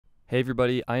Hey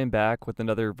everybody, I am back with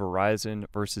another Verizon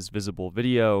versus Visible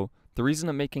video. The reason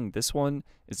I'm making this one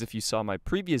is if you saw my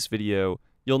previous video,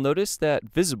 you'll notice that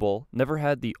Visible never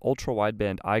had the Ultra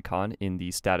Wideband icon in the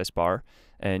status bar,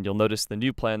 and you'll notice the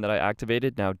new plan that I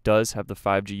activated now does have the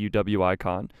 5G UW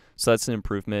icon, so that's an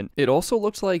improvement. It also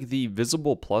looks like the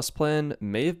Visible Plus plan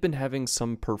may have been having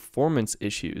some performance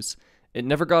issues. It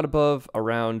never got above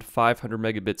around 500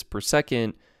 megabits per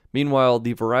second. Meanwhile,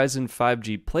 the Verizon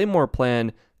 5G Play More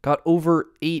plan got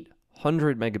over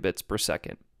 800 megabits per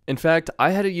second. In fact, I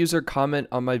had a user comment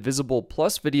on my Visible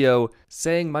Plus video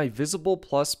saying my Visible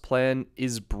Plus plan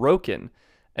is broken,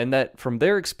 and that from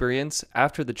their experience,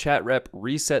 after the chat rep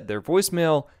reset their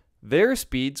voicemail, their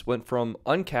speeds went from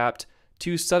uncapped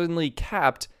to suddenly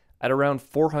capped at around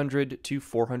 400 to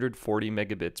 440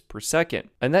 megabits per second.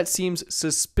 And that seems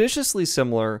suspiciously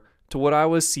similar to what I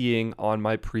was seeing on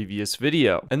my previous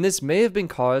video. And this may have been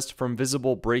caused from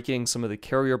Visible breaking some of the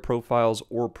carrier profiles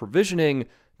or provisioning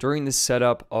during the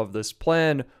setup of this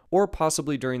plan, or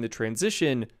possibly during the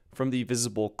transition from the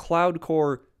Visible Cloud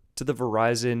Core to the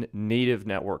Verizon native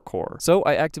network core. So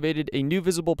I activated a new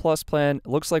Visible Plus plan. It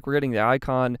looks like we're getting the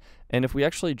icon. And if we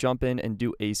actually jump in and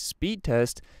do a speed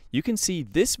test, you can see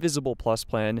this Visible Plus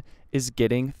plan is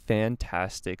getting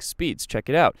fantastic speeds. Check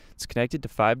it out. It's connected to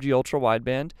 5G Ultra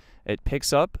Wideband. It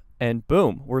picks up and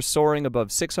boom, we're soaring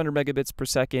above 600 megabits per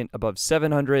second, above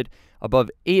 700,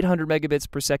 above 800 megabits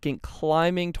per second,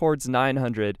 climbing towards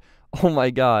 900. Oh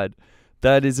my God.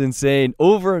 That is insane.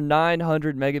 Over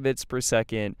 900 megabits per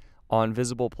second on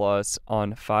Visible Plus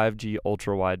on 5G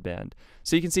Ultra Wideband.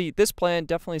 So you can see this plan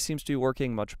definitely seems to be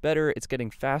working much better. It's getting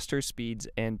faster speeds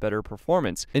and better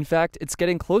performance. In fact, it's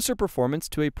getting closer performance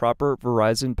to a proper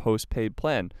Verizon postpaid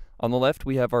plan. On the left,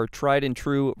 we have our tried and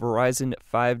true Verizon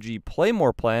 5G Play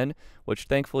More plan, which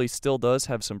thankfully still does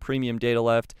have some premium data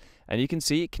left. And you can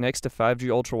see it connects to 5G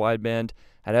Ultra Wideband.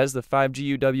 It has the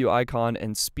 5G UW icon,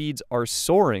 and speeds are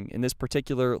soaring in this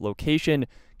particular location,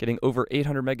 getting over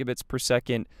 800 megabits per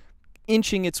second,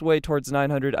 inching its way towards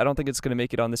 900. I don't think it's going to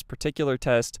make it on this particular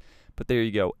test, but there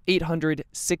you go.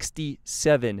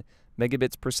 867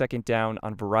 megabits per second down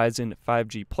on Verizon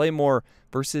 5G Play More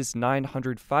versus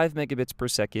 905 megabits per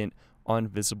second on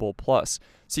Visible Plus.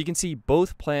 So you can see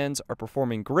both plans are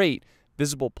performing great.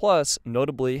 Visible Plus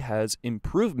notably has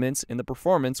improvements in the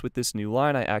performance with this new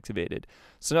line I activated.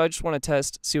 So now I just want to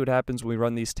test, see what happens when we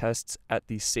run these tests at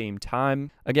the same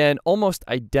time. Again, almost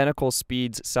identical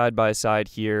speeds side by side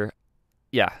here.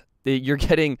 Yeah, you're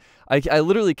getting, I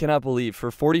literally cannot believe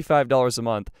for $45 a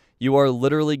month, you are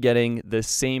literally getting the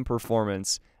same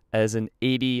performance as an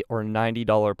 $80 or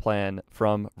 $90 plan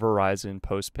from Verizon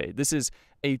postpaid. This is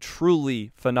a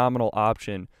truly phenomenal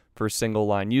option for single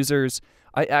line users.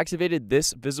 I activated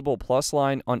this Visible Plus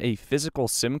line on a physical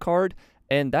SIM card,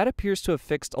 and that appears to have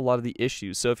fixed a lot of the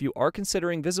issues. So if you are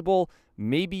considering Visible,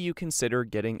 maybe you consider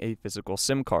getting a physical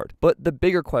SIM card. But the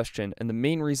bigger question, and the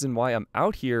main reason why I'm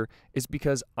out here, is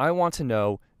because I want to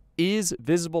know, is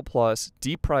Visible Plus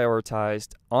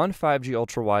deprioritized on 5G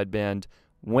Ultra Wideband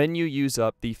when you use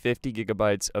up the 50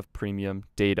 gigabytes of premium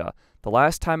data? The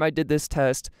last time I did this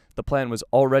test, the plan was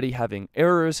already having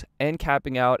errors and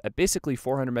capping out at basically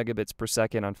 400 megabits per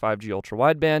second on 5G Ultra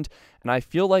Wideband, and I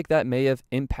feel like that may have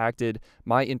impacted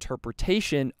my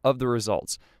interpretation of the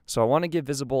results. So I want to give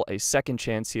Visible a second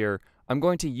chance here. I'm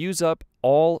going to use up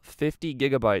all 50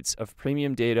 gigabytes of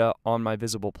premium data on my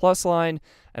Visible Plus line,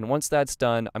 and once that's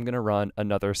done, I'm going to run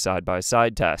another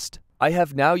side-by-side test. I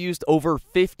have now used over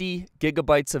 50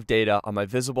 gigabytes of data on my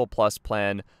Visible Plus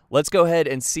plan. Let's go ahead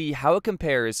and see how it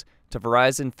compares to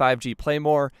Verizon 5G Play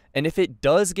More, and if it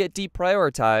does get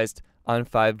deprioritized on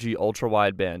 5G Ultra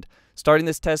Wideband. Starting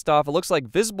this test off, it looks like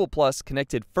Visible Plus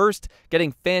connected first,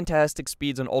 getting fantastic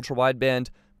speeds on Ultra Wideband.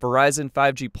 Verizon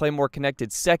 5G Play More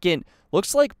connected second.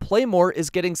 Looks like Play More is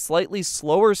getting slightly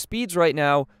slower speeds right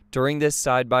now during this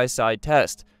side-by-side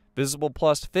test. Visible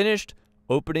Plus finished,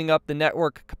 opening up the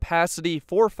network capacity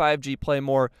for 5G Play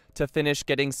More to finish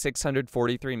getting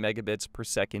 643 megabits per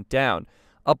second down.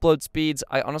 Upload speeds,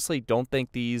 I honestly don't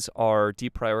think these are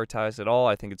deprioritized at all.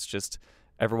 I think it's just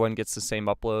everyone gets the same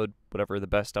upload, whatever the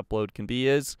best upload can be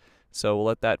is. So we'll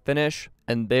let that finish.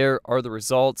 And there are the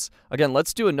results. Again,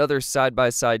 let's do another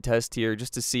side-by-side test here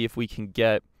just to see if we can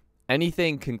get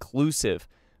anything conclusive.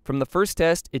 From the first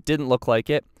test, it didn't look like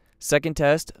it. Second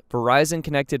test, Verizon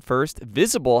connected first.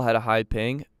 Visible had a high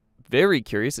ping. Very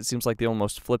curious. It seems like they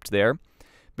almost flipped there.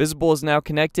 Visible is now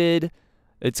connected.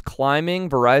 It's climbing.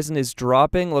 Verizon is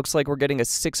dropping. Looks like we're getting a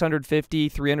 650,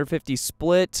 350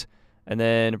 split. And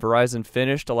then Verizon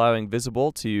finished, allowing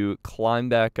Visible to climb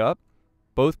back up.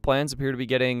 Both plans appear to be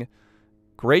getting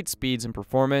great speeds and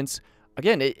performance.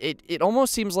 again, it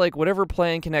almost seems like whatever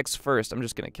plan connects first, I'm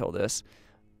just going to kill this,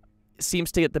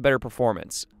 seems to get the better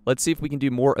performance. Let's see if we can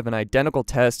do more of an identical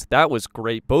test. That was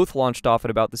great. Both launched off at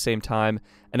about the same time,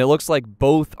 and it looks like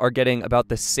both are getting about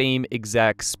the same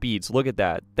exact speeds. Look at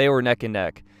that. They were neck and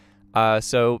neck.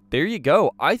 So there you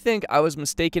go. I think I was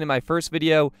mistaken in my first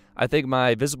video. I think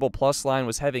my Visible Plus line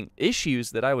was having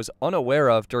issues that I was unaware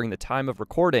of during the time of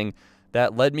recording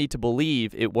that led me to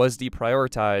believe it was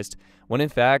deprioritized, when in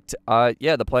fact,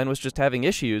 yeah, the plan was just having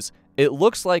issues. It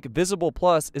looks like Visible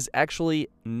Plus is actually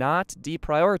not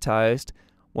deprioritized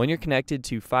when you're connected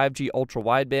to 5G Ultra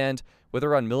Wideband,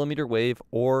 whether on millimeter wave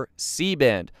or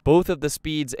C-band. Both of the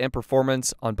speeds and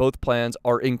performance on both plans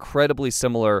are incredibly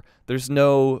similar. There's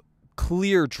no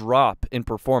clear drop in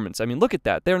performance. I mean, look at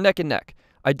that. They're neck and neck.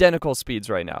 Identical speeds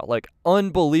right now. Like,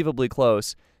 unbelievably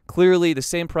close. Clearly the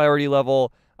same priority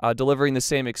level, delivering the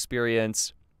same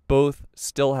experience. Both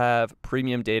still have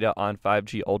premium data on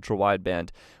 5G Ultra Wideband,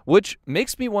 which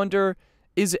makes me wonder,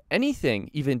 is anything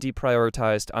even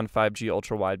deprioritized on 5G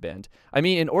Ultra Wideband? I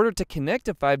mean, in order to connect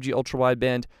to 5G Ultra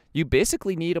Wideband, you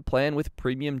basically need a plan with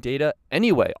premium data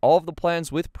anyway. All of the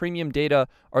plans with premium data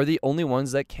are the only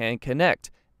ones that can connect.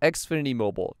 Xfinity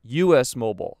Mobile, US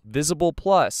Mobile, Visible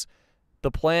Plus.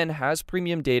 The plan has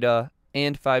premium data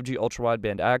and 5G Ultra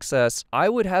Wideband access. I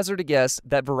would hazard a guess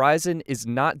that Verizon is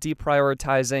not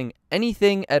deprioritizing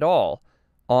anything at all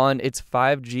on its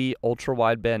 5G Ultra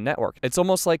Wideband network. It's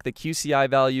almost like the QCI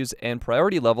values and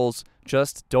priority levels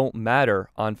just don't matter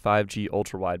on 5G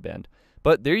Ultra Wideband.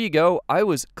 But there you go. I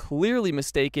was clearly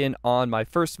mistaken on my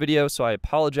first video, so I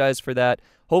apologize for that.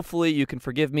 Hopefully you can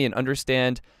forgive me and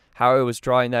understand how I was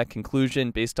drawing that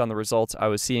conclusion based on the results I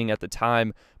was seeing at the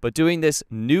time. But doing this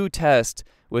new test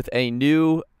with a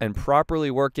new and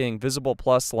properly working Visible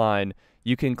Plus line,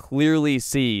 you can clearly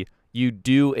see you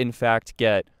do in fact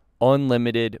get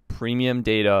unlimited premium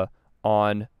data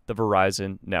on the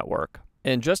Verizon network.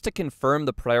 And just to confirm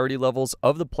the priority levels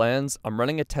of the plans, I'm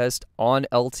running a test on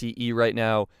LTE right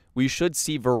now. We should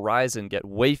see Verizon get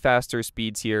way faster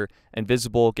speeds here and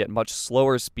Visible get much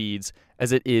slower speeds,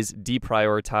 as it is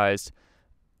deprioritized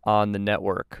on the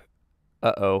network.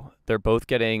 Uh-oh, they're both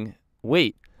getting...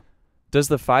 Wait, does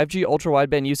the 5G Ultra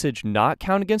Wideband usage not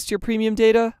count against your premium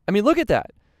data? I mean, look at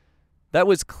that. That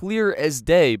was clear as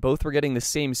day. Both were getting the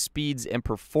same speeds and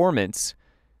performance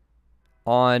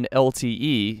on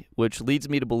LTE, which leads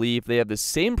me to believe they have the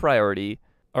same priority.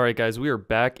 All right, guys, we are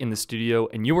back in the studio,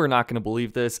 and you are not going to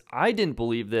believe this. I didn't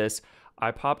believe this. I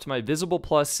popped my Visible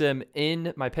Plus SIM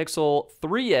in my Pixel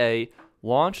 3a,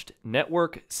 launched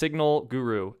Network Signal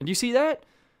Guru. And you see that?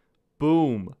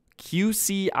 Boom.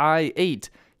 QCI 8.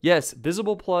 Yes,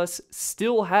 Visible Plus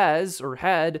still has or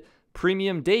had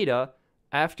premium data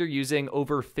after using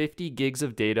over 50 gigs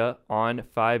of data on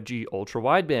 5G Ultra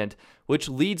Wideband, which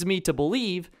leads me to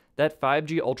believe that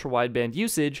 5G Ultra Wideband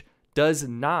usage does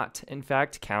not, in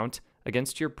fact, count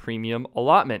against your premium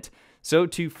allotment. So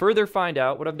to further find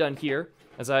out, what I've done here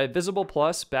is I have Visible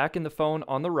Plus back in the phone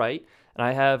on the right, and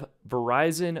I have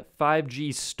Verizon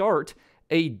 5G Start,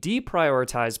 a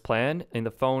deprioritized plan, in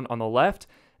the phone on the left,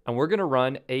 and we're going to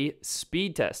run a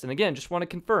speed test. And again, just want to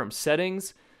confirm,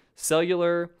 settings,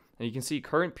 cellular, and you can see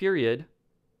current period,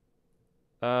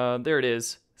 there it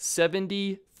is,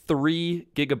 73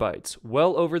 gigabytes,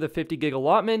 well over the 50 gig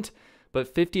allotment, but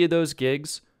 50 of those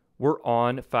gigs were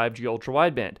on 5G Ultra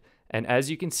Wideband. And as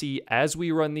you can see, as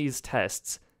we run these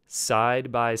tests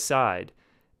side by side,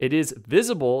 it is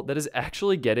Visible that is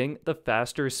actually getting the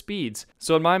faster speeds.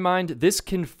 So in my mind, this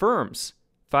confirms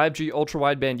 5G Ultra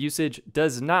Wideband usage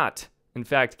does not, in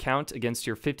fact, count against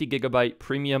your 50 gigabyte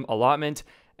premium allotment,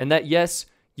 and that yes,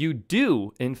 you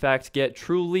do, in fact, get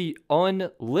truly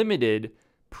unlimited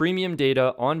premium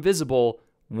data on Visible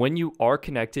when you are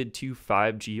connected to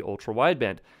 5G Ultra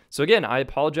Wideband. So again, I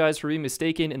apologize for being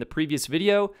mistaken in the previous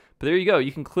video, but there you go.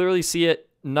 You can clearly see it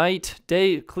night,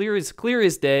 day, clear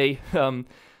as day.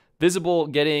 Visible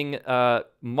getting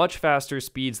much faster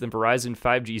speeds than Verizon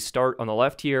 5G Start on the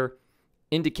left here,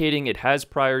 indicating it has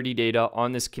priority data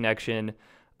on this connection,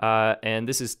 and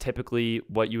this is typically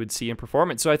what you would see in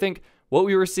performance. So I think what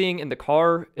we were seeing in the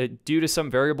car, due to some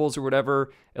variables or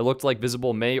whatever, it looked like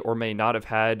Visible may or may not have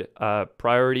had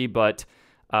priority, but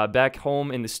back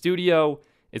home in the studio,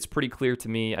 it's pretty clear to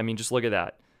me. I mean, just look at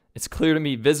that. It's clear to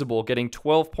me Visible getting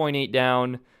 12.8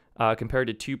 down compared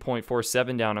to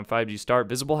 2.47 down on 5G Start.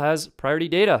 Visible has priority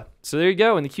data. So there you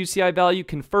go, and the QCI value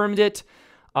confirmed it.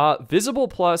 Visible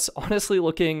Plus honestly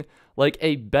looking like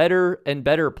a better and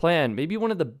better plan, maybe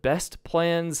one of the best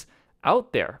plans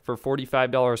out there for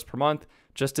 $45 per month,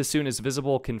 just as soon as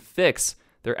Visible can fix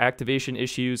their activation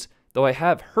issues though I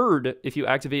have heard if you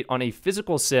activate on a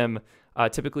physical SIM,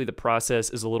 typically the process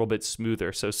is a little bit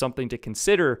smoother. So something to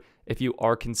consider if you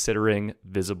are considering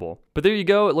Visible. But there you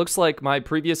go. It looks like my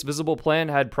previous Visible plan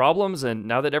had problems, and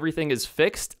now that everything is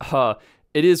fixed,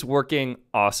 it is working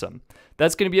awesome.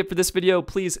 That's going to be it for this video.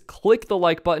 Please click the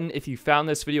like button if you found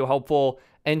this video helpful,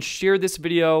 and share this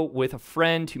video with a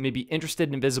friend who may be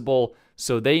interested in Visible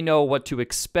so they know what to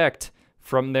expect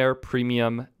from their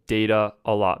premium data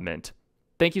allotment.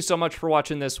 Thank you so much for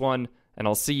watching this one, and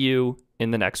I'll see you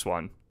in the next one.